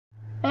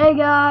Hey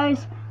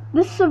guys,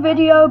 this is a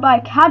video by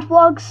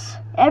CADvlogs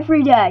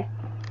Everyday.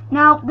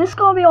 Now, this is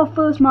going to be our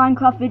first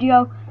Minecraft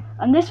video,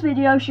 and this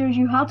video shows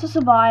you how to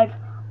survive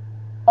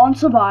on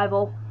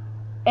survival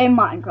in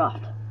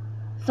Minecraft.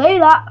 Say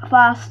that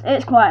fast,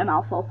 it's quite a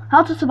mouthful.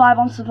 How to survive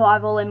on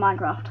survival in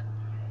Minecraft.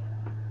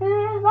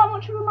 That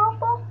much of a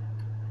mouthful?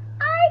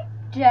 I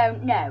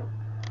don't know.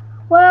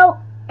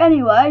 Well,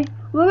 anyway,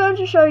 we're going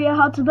to show you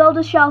how to build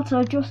a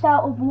shelter just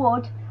out of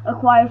wood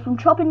acquired from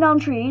chopping down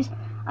trees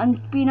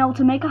and being able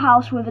to make a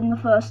house within the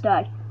first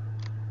day.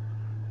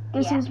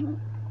 This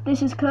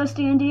is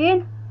Kirsty and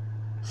Dean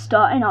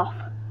starting off.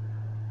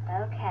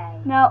 Okay.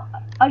 Now,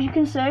 as you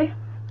can see,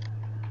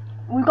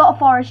 we've got a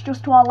forest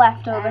just to our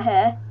left over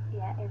here.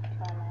 Yeah, it's to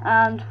our left.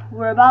 And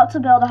we're about to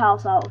build a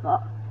house out of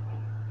that.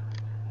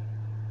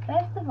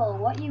 First of all,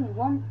 what you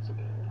want to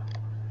do...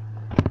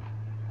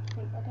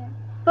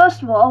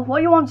 First of all,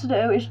 what you want to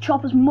do is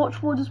chop as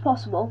much wood as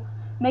possible,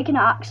 make an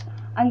axe,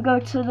 and go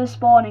to the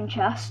spawning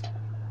chest,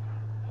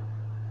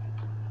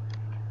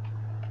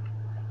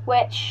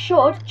 which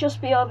should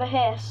just be over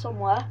here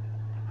somewhere.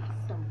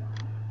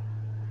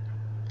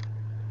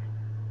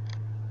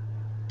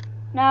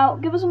 Now,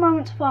 give us a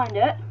moment to find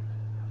it,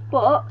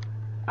 but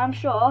I'm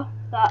sure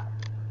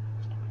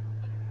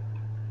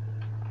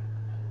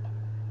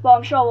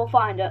we'll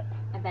find it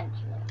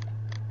Eventually.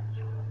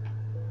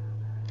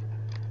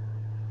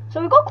 So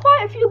we've got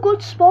quite a few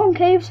good spawn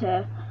caves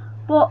here,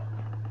 but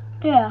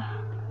yeah,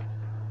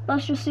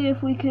 let's just see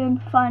if we can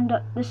find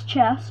this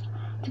chest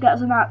to get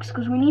us an axe,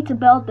 because we need to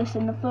build this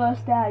in the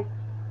first day.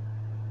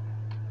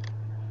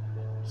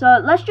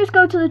 So let's just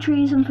go to the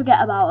trees and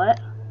forget about it.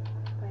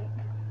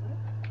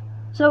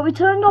 So we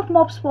turned off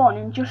mob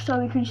spawning just so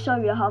we can show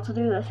you how to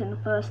do this in the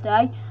first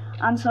day,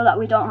 and so that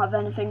we don't have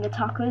anything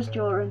attack us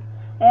during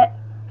it.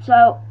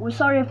 So we're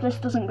sorry if this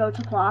doesn't go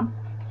to plan.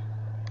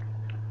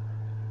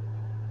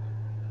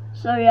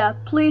 So yeah,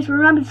 please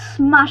remember to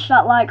smash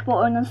that like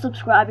button and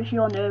subscribe if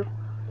you're new.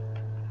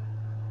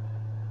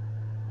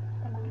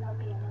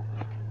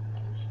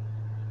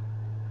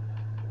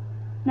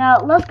 Now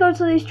let's go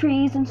to these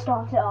trees and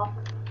start it off.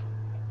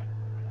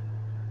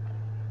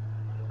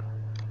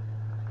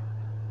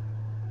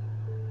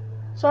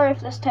 Sorry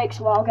if this takes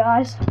a while,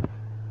 guys,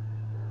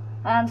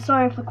 and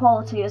sorry if the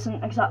quality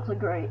isn't exactly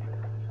great.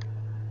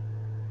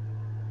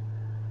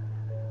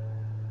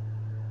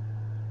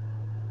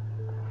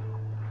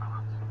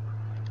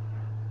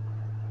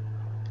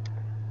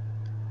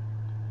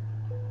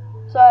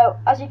 So,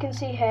 as you can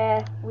see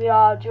here, we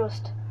are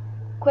just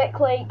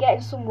quickly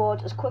getting some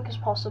wood as quick as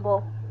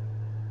possible.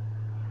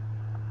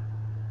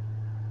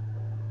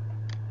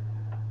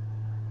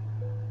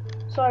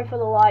 Sorry for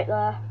the light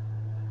there.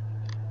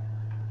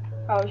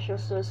 I was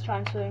just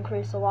trying to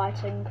increase the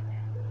lighting.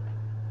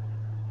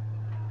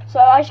 So,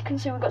 as you can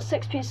see, we've got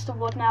 6 pieces of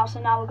wood now, so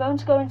now we're going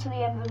to go into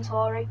the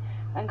inventory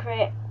and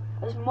create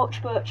as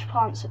much birch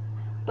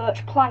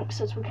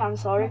planks as we can,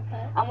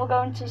 and we're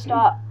going to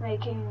start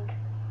making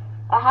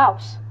a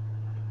house.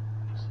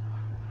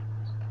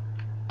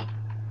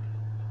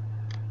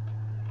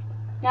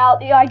 Now,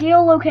 the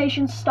ideal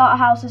location to start a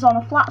house is on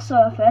a flat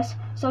surface,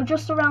 so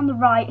just around the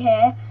right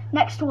here,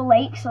 next to a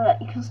lake, so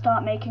that you can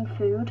start making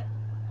food,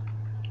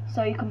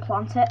 so you can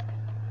plant it.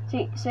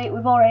 See,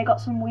 we've already got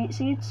some wheat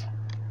seeds.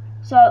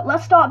 So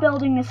let's start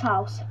building this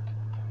house.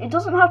 It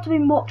doesn't have to be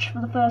much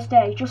for the first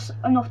day, just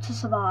enough to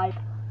survive.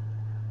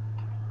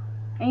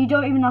 And you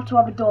don't even have to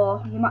have a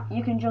door.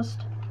 You can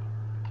just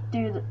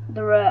do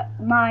the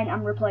mine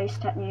and replace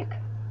technique,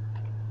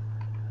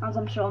 as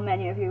I'm sure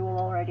many of you will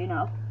already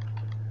know.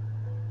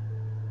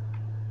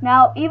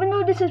 Now, even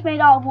though this is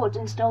made out of wood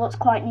and still looks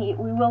quite neat,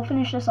 we will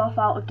finish this off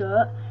out of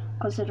dirt,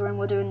 considering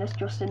we're doing this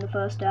just in the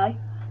first day.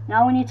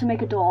 Now we need to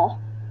make a door,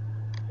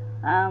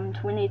 and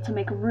we need to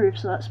make a roof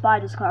so that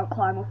spiders can't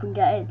climb up and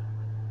get in.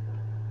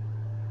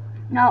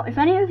 Now, if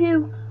any of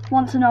you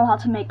want to know how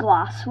to make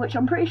glass, which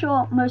I'm pretty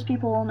sure most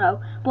people will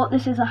know, but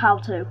this is a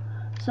how-to.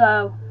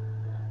 So,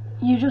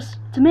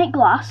 to make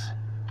glass,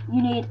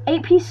 you need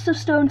 8 pieces of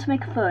stone to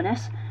make a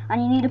furnace,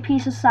 and you need a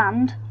piece of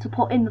sand to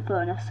put in the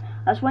furnace,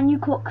 as when you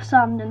cook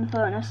sand in the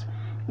furnace,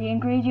 the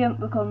ingredient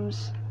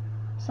becomes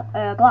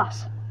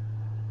glass.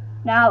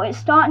 Now, it's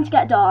starting to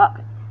get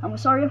dark, and we're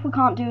sorry if we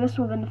can't do this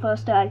within the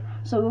first day,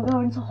 so we're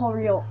going to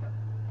hurry up.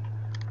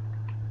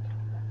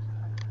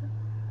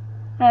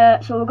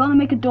 So we're going to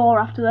make a door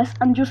after this,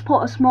 and just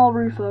put a small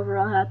roof over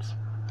our heads.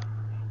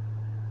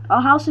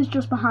 Our house is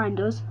just behind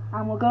us,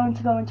 and we're going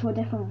to go into a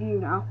different view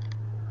now.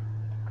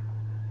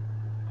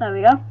 There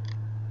we go.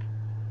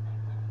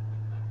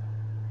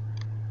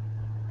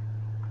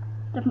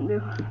 Different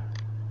view.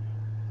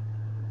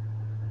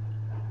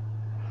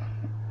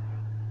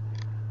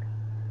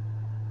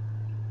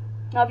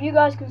 Now, if you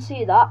guys can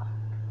see that,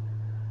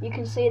 you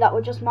can see that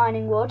we're just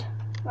mining wood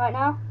right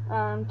now,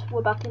 and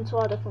we're back into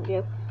our different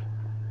view.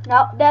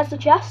 Now, there's the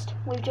chest.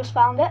 We've just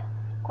found it,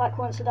 quite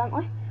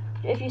coincidentally.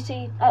 If you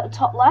see at the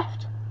top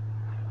left,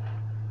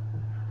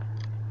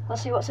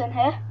 let's see what's in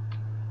here.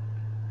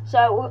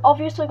 So we're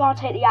obviously going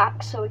to take the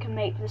axe so we can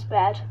make this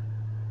bed.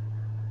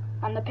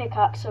 and the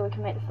pickaxe so we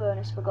can make the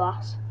furnace for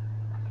glass.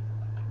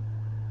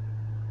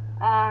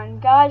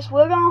 And guys,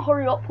 we're gonna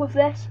hurry up with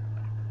this,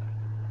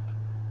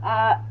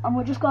 and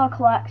we're just gonna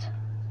collect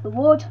the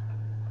wood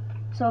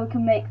so we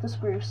can make the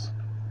spruce,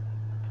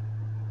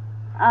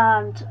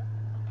 and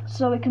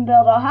so we can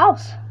build our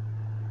house.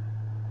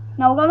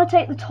 Now we're gonna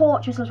take the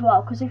torches as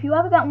well, because if you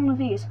ever get one of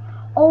these,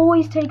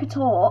 always take a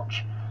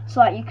torch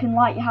so that you can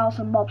light your house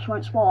and mobs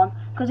won't spawn.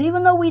 Because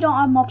even though we don't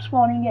have mobs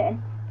spawning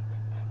in,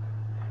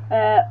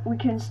 we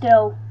can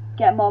still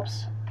get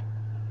mobs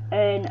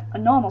in a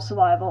normal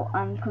survival,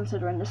 and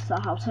considering this is our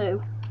how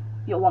to,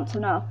 you'll want to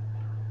know.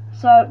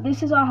 So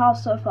this is our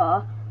house so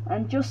far,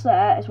 and just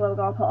there is where we're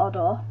going to put our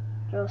door,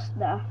 just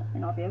there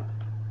in our view.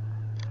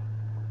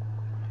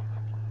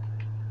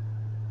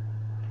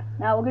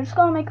 Now we're just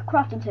going to make a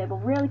crafting table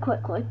really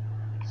quickly,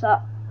 so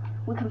that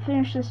we can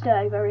finish this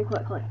day very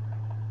quickly.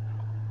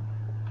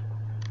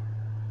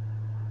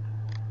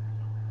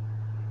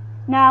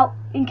 Now,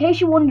 in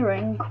case you're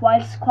wondering why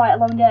it's quite a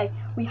long day,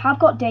 we have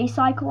got day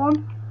cycle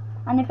on.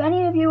 And if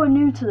any of you are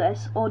new to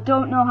this or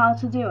don't know how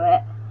to do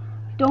it,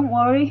 don't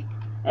worry.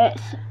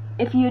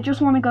 If you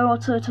just want to go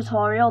to the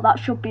tutorial, that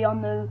should be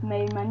on the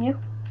main menu.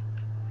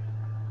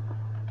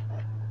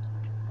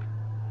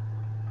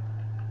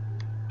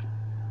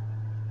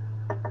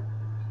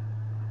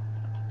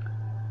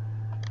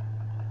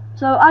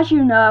 So as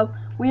you know,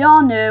 we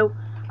are new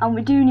and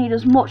we do need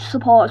as much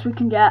support as we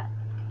can get.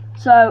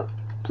 So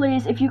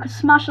please, if you could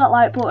smash that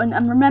like button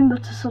and remember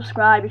to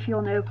subscribe if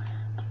you're new,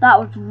 that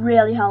would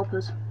really help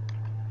us.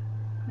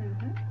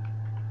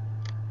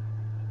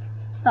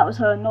 That was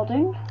her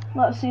nodding.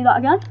 Let us see that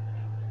again.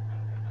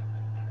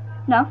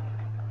 No.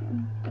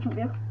 Different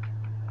view.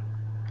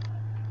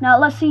 Now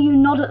let's see you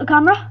nod at the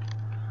camera.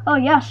 Oh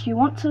yes, you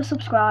want to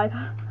subscribe.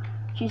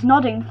 She's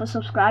nodding for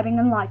subscribing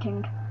and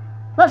liking.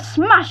 Let's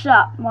smash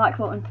that like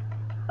button.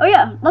 Oh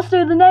yeah, let's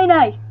do the nay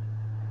nay.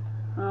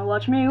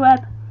 Watch me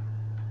whip.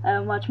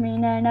 And watch me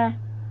nay nay.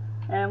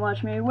 And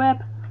watch me whip,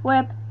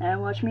 whip.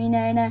 And watch me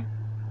nay nay.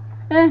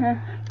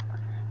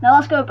 Now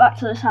let's go back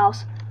to this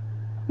house.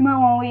 You might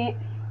want to eat.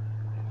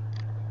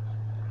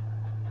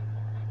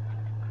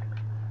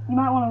 You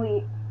might want to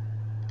eat.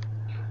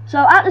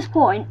 So at this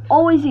point,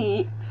 always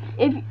eat.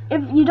 If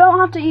you don't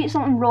have to eat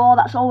something raw,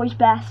 that's always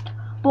best.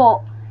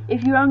 But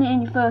if you're only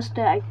in your first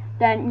day,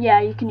 then yeah,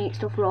 you can eat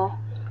stuff raw.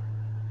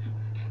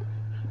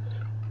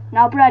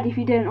 Now bread, if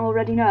you didn't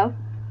already know,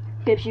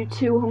 gives you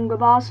 2 hunger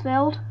bars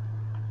filled.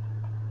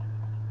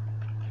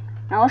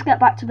 Now let's get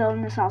back to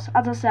building this house.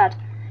 As I said,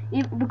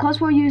 because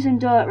we're using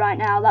dirt right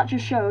now, that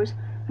just shows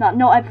that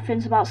not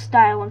everything's about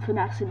style and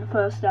finesse in the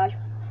first day.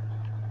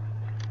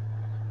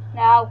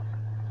 Now,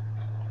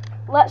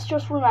 let's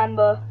just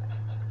remember,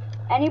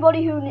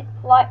 anybody who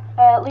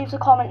leaves a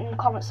comment in the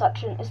comment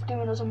section is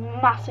doing us a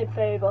massive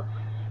favour,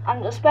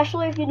 and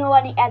especially if you know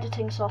any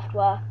editing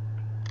software.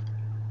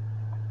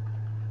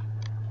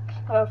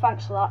 So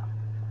thanks for that.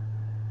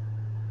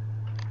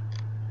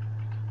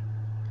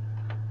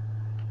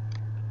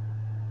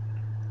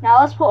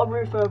 Now let's put a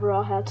roof over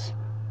our heads.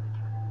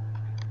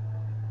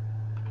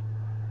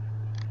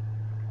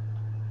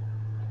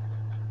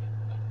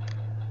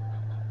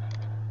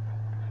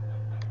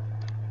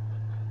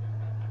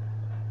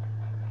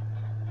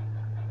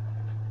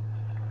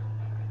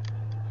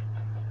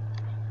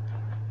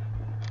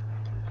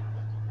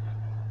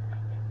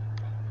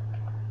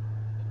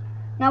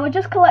 Now we're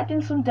just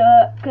collecting some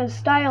dirt because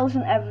style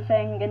isn't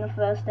everything in the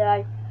first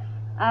day,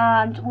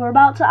 and we're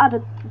about to add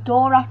a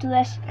door after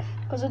this,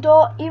 because a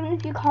door, even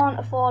if you can't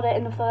afford it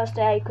in the first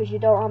day because you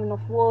don't have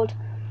enough wood,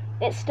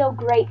 it's still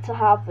great to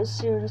have as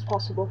soon as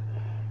possible.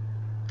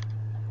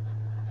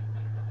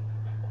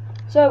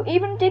 So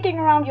even digging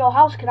around your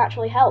house can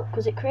actually help,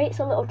 because it creates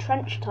a little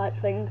trench type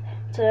thing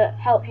to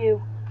help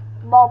you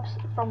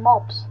from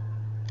mobs.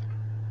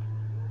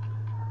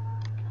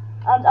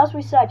 And as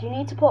we said, you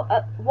need to put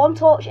 1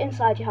 torch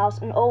inside your house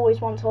and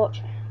always 1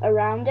 torch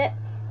around it,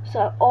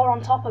 or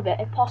on top of it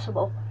if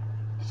possible,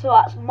 so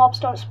that mobs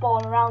don't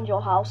spawn around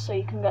your house, so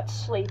you can get to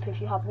sleep if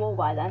you have wool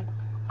by then,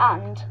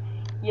 and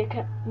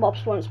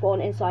mobs won't spawn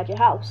inside your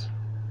house.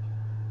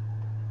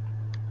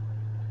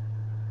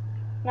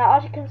 Now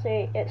as you can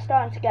see, it's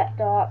starting to get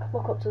dark.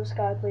 Look up to the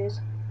sky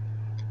please.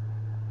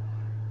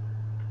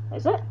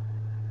 Is it?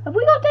 Have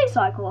we got day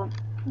cycle on?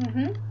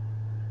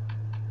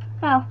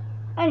 Well,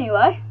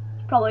 anyway,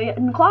 probably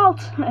in the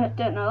clouds.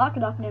 Didn't know that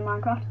could happen in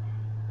Minecraft.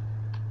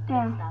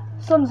 Yeah.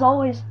 Sun's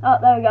always, oh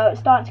there we go, it's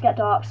starting to get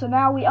dark. So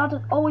now we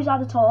always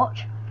add a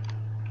torch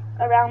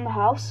around the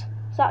house.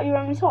 Is that your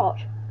only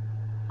torch?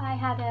 I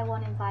had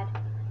one inside.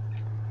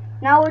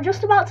 Now we're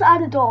just about to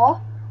add a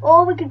door,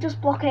 or we could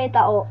just blockade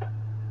that up.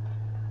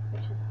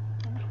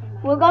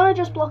 We're gonna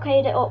just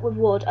blockade it up with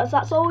wood, as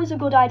that's always a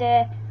good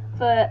idea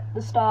for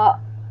the start,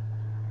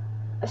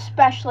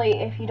 especially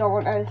if you don't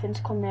want anything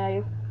to come near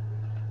you.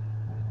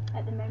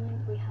 At the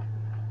moment we have.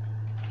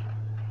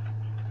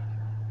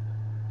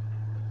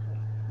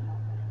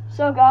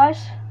 So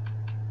guys,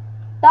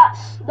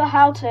 that's the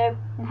how to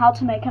and how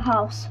to make a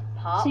house.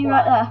 Part See one.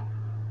 right there.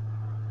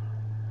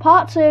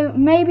 Part 2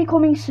 may be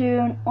coming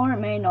soon, or it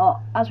may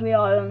not, as we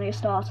are only a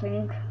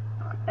starting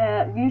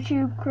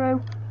YouTube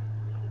crew.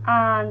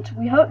 And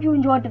we hope you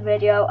enjoyed the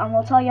video, and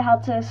we'll tell you how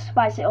to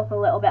spice it up a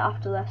little bit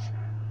after this.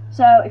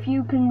 So if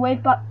you can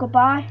wave back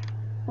goodbye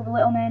with a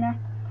little Nene.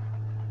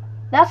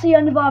 That's the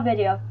end of our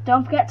video.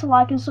 Don't forget to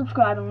like and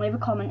subscribe and leave a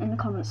comment in the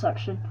comment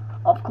section,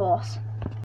 of course.